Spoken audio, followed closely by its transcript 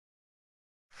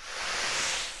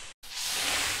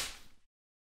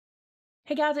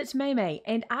Hey guys, it's Maymay,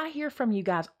 and I hear from you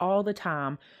guys all the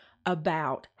time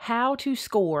about how to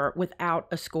score without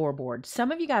a scoreboard.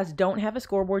 Some of you guys don't have a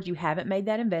scoreboard, you haven't made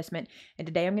that investment, and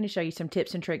today I'm going to show you some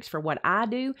tips and tricks for what I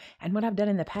do and what I've done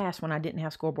in the past when I didn't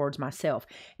have scoreboards myself.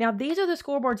 Now, these are the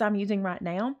scoreboards I'm using right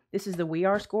now. This is the We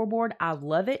Are scoreboard. I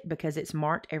love it because it's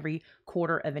marked every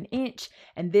quarter of an inch,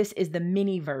 and this is the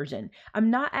mini version. I'm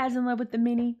not as in love with the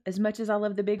mini as much as I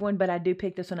love the big one, but I do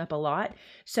pick this one up a lot.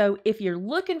 So if you're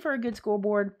looking for a good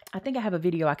scoreboard, I think I have a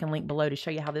video I can link below to show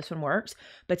you how this one works.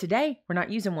 But today we're not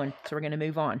using one, so we're going to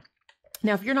move on.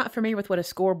 Now, if you're not familiar with what a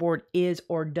scoreboard is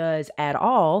or does at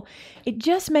all, it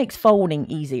just makes folding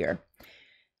easier.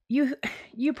 You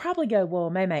probably go, well,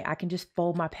 Maymay, I can just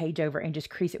fold my page over and just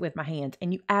crease it with my hands.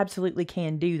 And you absolutely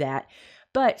can do that.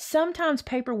 But sometimes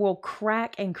paper will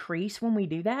crack and crease when we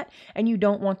do that, and you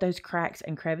don't want those cracks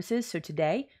and crevices. So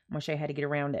today, I'm going to show you how to get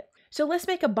around it. So let's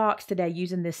make a box today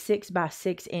using this 6 by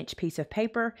 6 inch piece of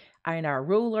paper and our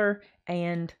ruler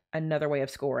and another way of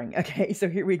scoring. Okay, so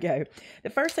here we go. The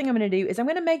first thing I'm going to do is I'm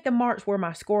going to make the marks where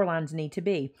my score lines need to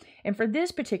be. And for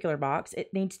this particular box,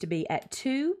 it needs to be at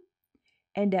 2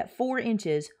 and at 4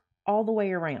 inches all the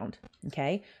way around.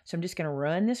 Okay, so I'm just going to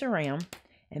run this around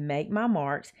and make my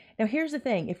marks. Now here's the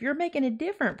thing, if you're making a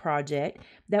different project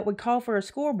that would call for a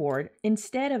scoreboard,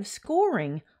 instead of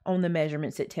scoring on the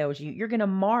measurements it tells you, you're going to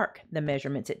mark the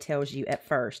measurements it tells you at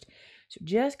first. So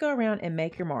just go around and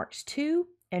make your marks 2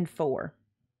 and 4.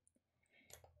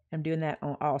 I'm doing that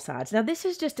on all sides. Now this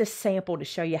is just a sample to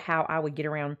show you how I would get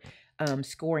around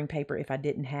scoring paper if I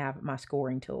didn't have my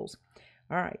scoring tools.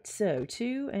 All right, so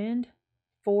 2 and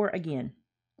 4 again.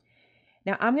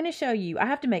 Now I'm going to show you, I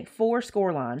have to make 4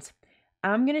 score lines.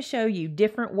 I'm going to show you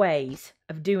different ways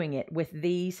of doing it with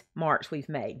these marks we've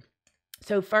made.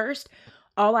 So first,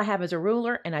 all I have is a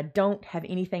ruler, and I don't have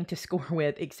anything to score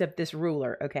with except this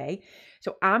ruler, okay?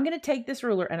 So I'm going to take this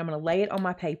ruler and I'm going to lay it on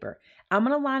my paper. I'm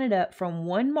going to line it up from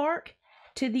one mark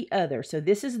to the other. So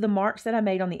this is the marks that I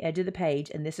made on the edge of the page,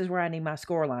 and this is where I need my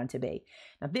score line to be.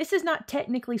 Now this is not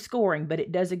technically scoring, but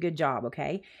it does a good job,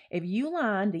 okay? If you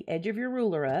line the edge of your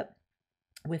ruler up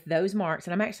with those marks,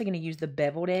 and I'm actually going to use the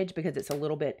beveled edge because it's a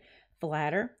little bit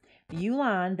flatter. You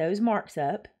line those marks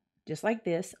up just like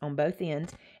this on both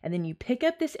ends, and then you pick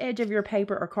up this edge of your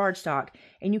paper or cardstock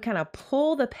and you kind of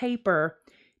pull the paper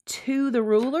to the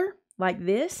ruler like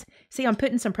this. See, I'm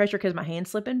putting some pressure because my hand's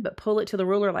slipping, but pull it to the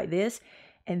ruler like this,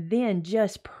 and then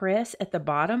just press at the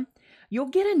bottom. You'll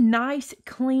get a nice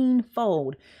clean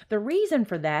fold. The reason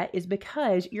for that is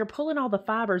because you're pulling all the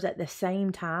fibers at the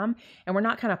same time, and we're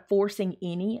not kind of forcing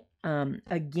any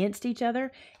against each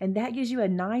other, and that gives you a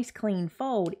nice clean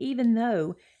fold even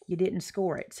though you didn't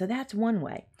score it. So that's one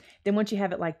way. Then once you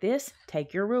have it like this,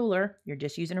 take your ruler, you're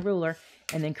just using a ruler,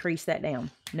 and then crease that down.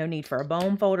 No need for a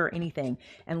bone fold or anything.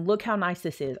 And look how nice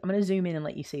this is. I'm going to zoom in and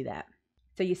let you see that.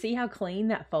 So you see how clean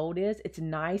that fold is? It's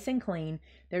nice and clean.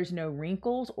 There's no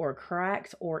wrinkles or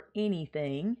cracks or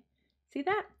anything. See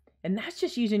that? And that's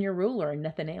just using your ruler and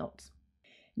nothing else.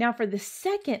 Now for the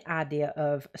second idea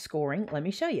of scoring, let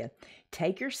me show you.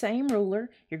 Take your same ruler.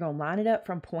 You're going to line it up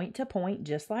from point to point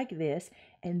just like this.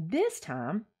 And this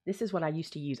time, this is what I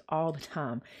used to use all the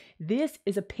time. This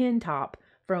is a pin top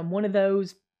from one of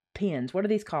those pins. What are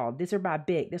these called? These are by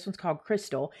Bic. This one's called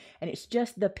Crystal, and it's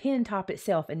just the pin top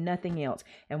itself and nothing else.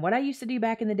 And what I used to do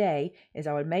back in the day is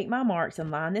I would make my marks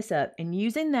and line this up, and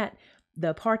using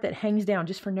the part that hangs down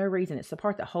just for no reason, it's the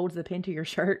part that holds the pin to your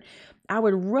shirt, I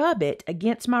would rub it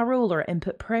against my ruler and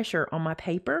put pressure on my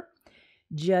paper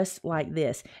just like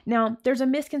this. Now, there's a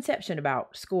misconception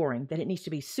about scoring that it needs to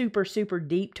be super, super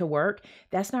deep to work.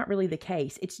 That's not really the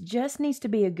case. It just needs to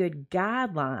be a good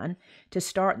guideline to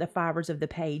start the fibers of the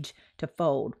page to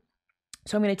fold.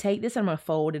 So I'm going to take this, I'm going to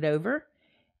fold it over,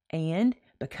 and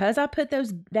because I put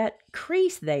that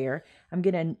crease there, I'm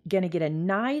gonna get a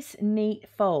nice, neat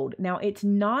fold. Now, it's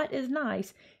not as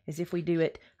nice as if we do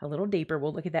it a little deeper.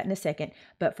 We'll look at that in a second.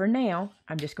 But for now,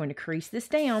 I'm just going to crease this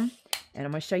down, and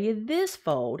I'm going to show you this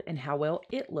fold and how well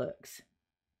it looks.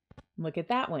 Look at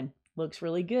that one. Looks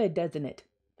really good, doesn't it?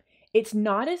 It's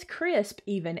not as crisp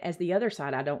even as the other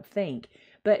side, I don't think,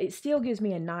 but it still gives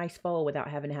me a nice fold without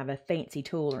having to have a fancy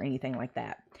tool or anything like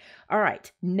that. All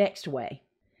right, next way.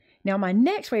 Now, my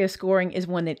next way of scoring is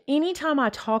one that anytime I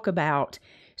talk about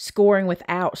scoring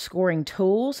without scoring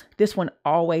tools, this one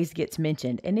always gets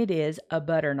mentioned, and it is a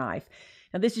butter knife.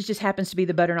 Now, this just happens to be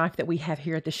the butter knife that we have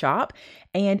here at the shop,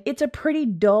 and it's a pretty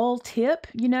dull tip.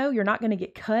 You know, you're not going to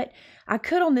get cut. I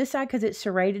could on this side because it's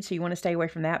serrated, so you want to stay away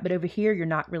from that, but over here, you're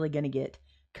not really going to get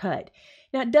cut.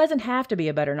 Now, it doesn't have to be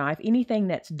a butter knife. Anything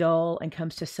that's dull and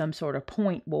comes to some sort of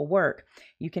point will work.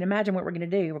 You can imagine what we're going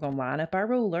to do. We're going to line up our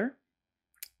ruler.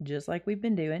 just like we've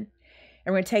been doing.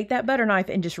 And we're going to take that butter knife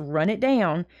and just run it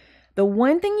down. The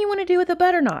one thing you want to do with a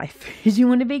butter knife is you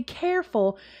want to be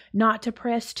careful not to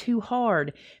press too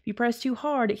hard. If you press too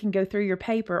hard, it can go through your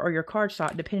paper or your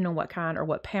cardstock, depending on what kind or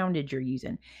what poundage you're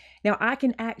using. Now, I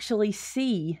can actually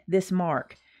see this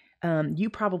mark. You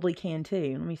probably can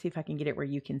too. Let me see if I can get it where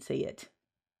you can see it.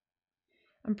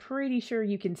 I'm pretty sure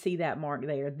you can see that mark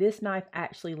there. This knife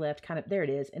actually left kind of, there it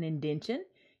is, an indentation.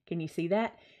 Can you see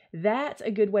that? That's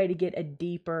a good way to get a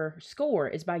deeper score,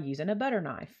 is by using a butter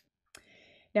knife.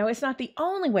 Now, it's not the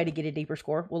only way to get a deeper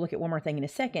score. We'll look at one more thing in a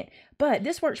second, but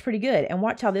this works pretty good. And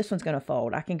watch how this one's going to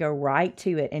fold. I can go right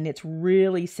to it, and it's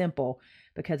really simple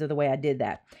because of the way I did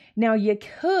that. Now, you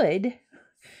could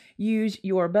use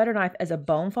your butter knife as a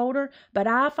bone folder, but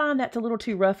I find that's a little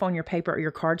too rough on your paper or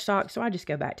your cardstock, so I just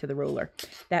go back to the ruler.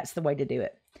 That's the way to do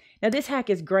it. Now, this hack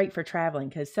is great for traveling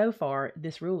because so far,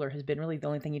 this ruler has been really the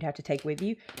only thing you'd have to take with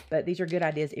you, but these are good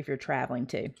ideas if you're traveling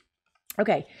too.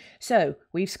 Okay, so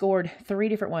we've scored 3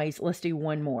 different ways. Let's do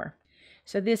one more.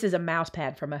 So this is a mouse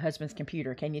pad from my husband's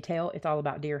computer. Can you tell? It's all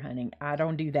about deer hunting. I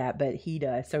don't do that, but he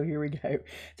does. So here we go.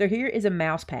 So here is a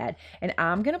mouse pad, and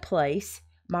I'm going to place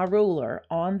my ruler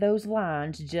on those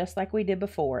lines just like we did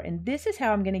before. And this is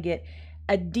how I'm going to get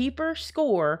a deeper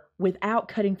score without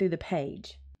cutting through the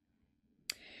page.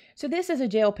 So this is a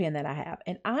gel pen that I have,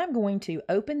 and I'm going to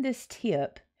open this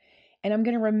tip, and I'm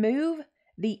going to remove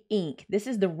the ink. This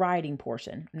is the writing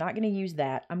portion. I'm not going to use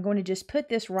that. I'm going to just put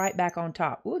this right back on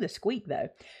top. Ooh, the squeak though.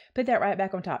 Put that right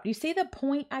back on top. Do you see the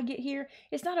point I get here?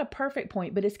 It's not a perfect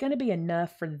point, but it's going to be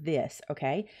enough for this,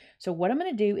 okay? So what I'm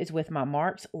going to do is, with my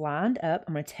marks lined up,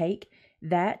 I'm going to take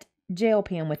that gel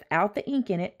pen without the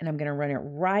ink in it, and I'm going to run it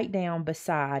right down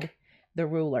beside the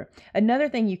ruler. Another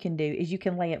thing you can do is you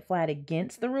can lay it flat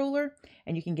against the ruler,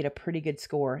 and you can get a pretty good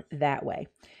score that way.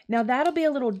 Now that'll be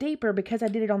a little deeper because I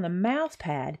did it on the mouse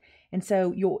pad, and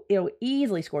so it'll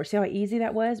easily score. See how easy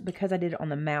that was? Because I did it on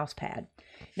the mouse pad.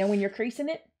 Now when you're creasing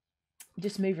it,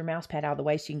 just move your mouse pad out of the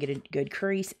way so you can get a good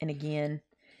crease, and again,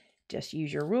 just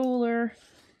use your ruler,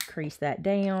 crease that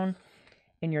down,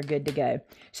 and you're good to go.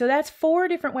 So that's 4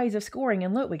 different ways of scoring,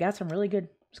 and look, we got some really good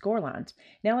score lines.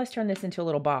 Now let's turn this into a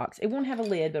little box. It won't have a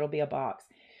lid, but it'll be a box.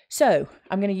 So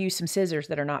I'm going to use some scissors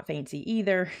that are not fancy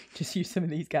either. Just use some of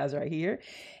these guys right here.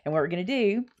 And what we're going to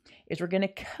do is we're going to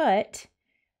cut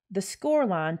the score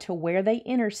line to where they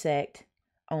intersect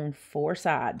on 4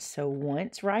 sides. So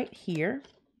once right here,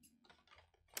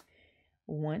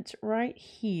 once right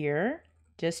here,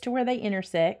 just to where they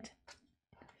intersect,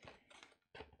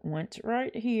 once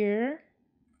right here,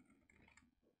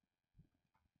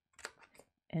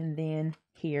 and then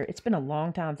here. It's been a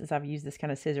long time since I've used this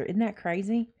kind of scissor. Isn't that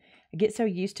crazy? I get so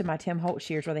used to my Tim Holtz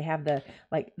shears where they have the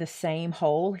same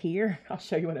hole here. I'll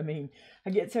show you what I mean. I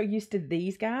get so used to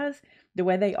these guys, the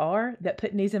way they are, that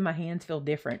putting these in my hands feel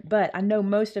different. But I know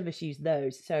most of us use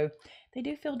those, so they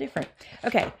do feel different.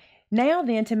 Okay, now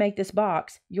then, to make this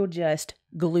box, you'll just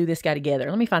glue this guy together.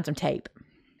 Let me find some tape.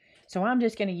 So I'm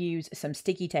just going to use some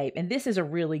sticky tape, and this is a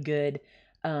really good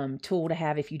tool to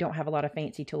have if you don't have a lot of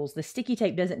fancy tools. The sticky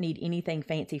tape doesn't need anything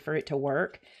fancy for it to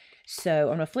work. So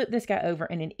I'm going to flip this guy over,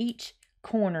 and in each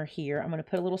corner here, I'm going to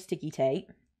put a little sticky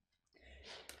tape.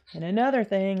 And another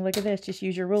thing, look at this, just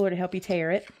use your ruler to help you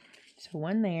tear it. So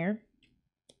one there,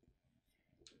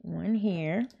 one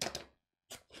here,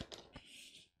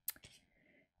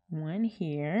 one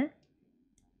here.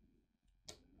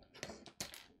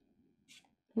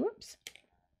 Whoops.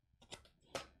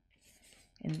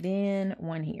 And then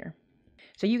one here.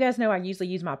 So you guys know I usually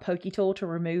use my pokey tool to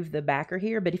remove the backer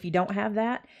here, but if you don't have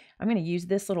that, I'm going to use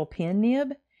this little pen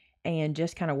nib and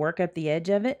just kind of work up the edge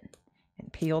of it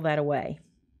and peel that away.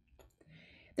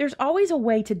 There's always a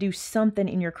way to do something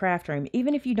in your craft room,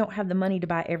 even if you don't have the money to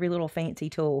buy every little fancy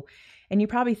tool. And you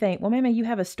probably think, well, Maymay, you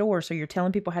have a store, so you're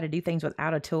telling people how to do things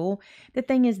without a tool. The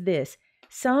thing is this.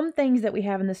 Some things that we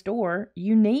have in the store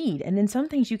you need, and then some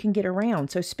things you can get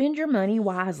around. So spend your money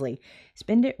wisely.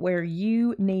 Spend it where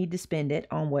you need to spend it,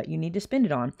 on what you need to spend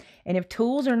it on. And if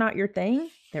tools are not your thing,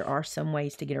 there are some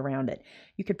ways to get around it.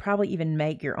 You could probably even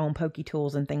make your own pokey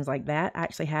tools and things like that. I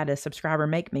actually had a subscriber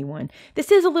make me one.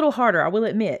 This is a little harder, I will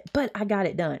admit, but I got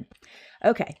it done.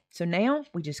 Okay, so now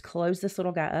we just close this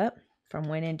little guy up from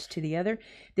one end to the other.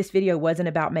 This video wasn't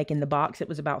about making the box, it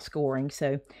was about scoring,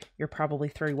 so you're probably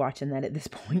through watching that at this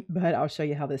point, but I'll show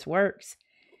you how this works.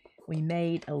 We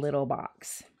made a little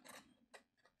box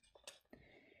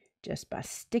just by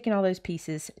sticking all those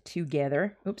pieces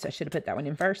together. Oops, I should have put that one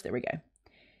in first. There we go.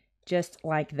 Just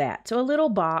like that. So a little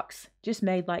box just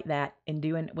made like that, and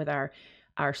doing with our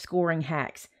scoring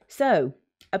hacks. So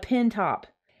a pen top,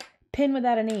 pen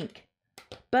without an ink,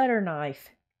 butter knife,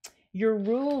 Your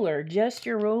ruler, just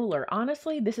your ruler.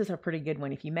 Honestly, this is a pretty good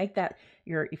one. If you make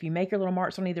your little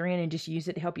marks on either end and just use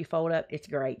it to help you fold up, it's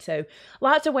great. So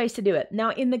lots of ways to do it.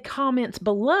 Now in the comments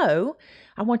below,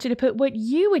 I want you to put what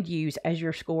you would use as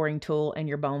your scoring tool and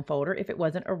your bone folder if it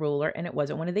wasn't a ruler and it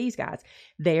wasn't one of these guys.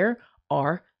 There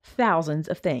are thousands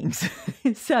of things.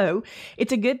 So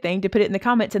it's a good thing to put it in the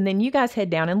comments, and then you guys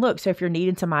head down and look. So if you're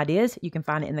needing some ideas, you can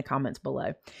find it in the comments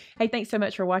below. Hey, thanks so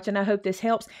much for watching. I hope this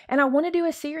helps. And I want to do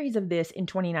a series of this in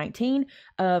 2019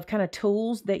 of kind of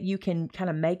tools that you can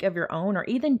kind of make of your own, or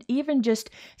even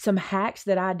just some hacks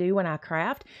that I do when I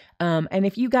craft. And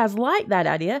if you guys like that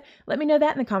idea, let me know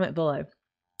that in the comment below.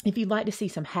 If you'd like to see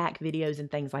some hack videos and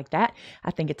things like that,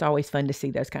 I think it's always fun to see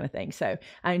those kind of things. So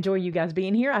I enjoy you guys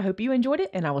being here. I hope you enjoyed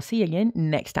it, and I will see you again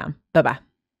next time. Bye-bye.